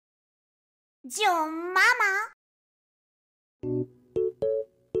좀 마마.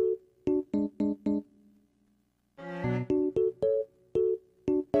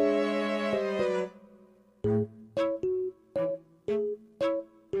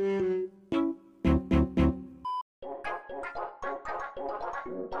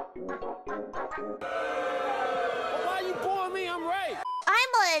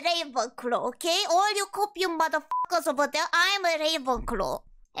 Ravenclaw, okay? All you copium motherfuckers over there, I'm a Ravenclaw.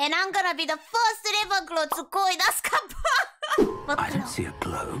 And I'm gonna be the first Ravenclaw to go in Azkaban. I don't see a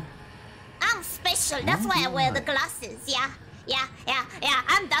glow. I'm special, that's why I wear the glasses, yeah. Yeah,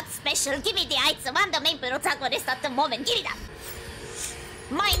 I'm that special. Give me the item, I'm the main protagonist at the moment. Give me that.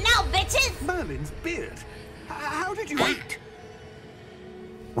 Mine now, bitches! Merlin's beard. How did you... Wait!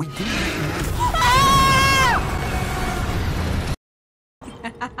 We didn't...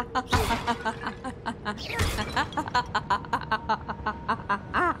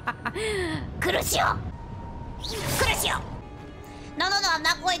 Crucio! No, I'm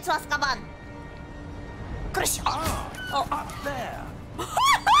not going to Azkaban. Crucio! Oh, up there!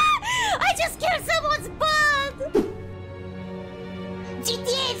 I just killed someone's bird!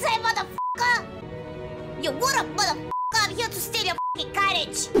 GTA inside, motherfucker! Yo, what up, motherfucker? I'm here to steal your fucking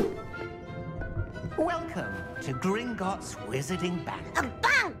carriage! Welcome to Gringotts Wizarding Bank. A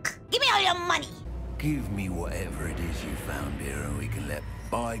bank? Give me all your money! Give me whatever it is you found here and we can let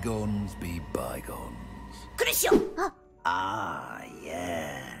bygones be bygones. Crucio! Ah,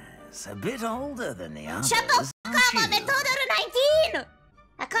 yes. A bit older than the others. Shut the fuck up! I'm a total 19!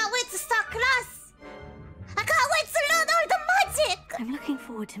 I can't wait to start class! I can't wait to learn all the magic! I'm looking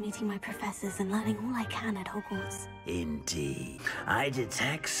forward to meeting my professors and learning all I can at Hogwarts. Indeed. I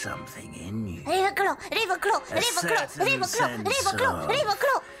detect something in you. Ravenclaw!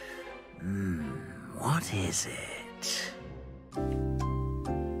 What is it?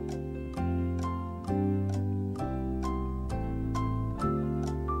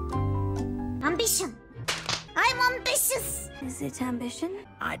 Ambition! I'm ambitious! Is it ambition?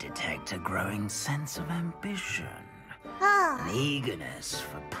 I detect a growing sense of ambition. Ah. An eagerness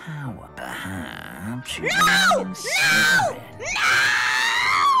for power, perhaps. No!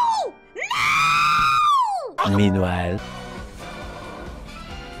 Meanwhile...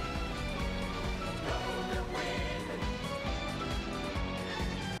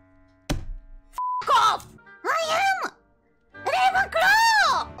 Off! I am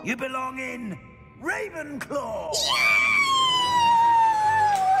Ravenclaw! You belong in Ravenclaw!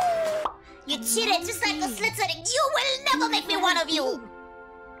 You cheated just like a Slytherin. You will never make me one of you!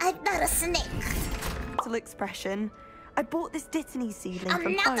 I'm not a snake. Little expression. I bought this Dittany seedling I'm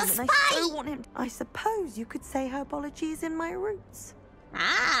from not home a and spy! I so want him. I suppose you could say herbology is in my roots.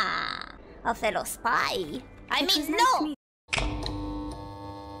 Ah, a fellow spy. I It was mean, nice to no! meet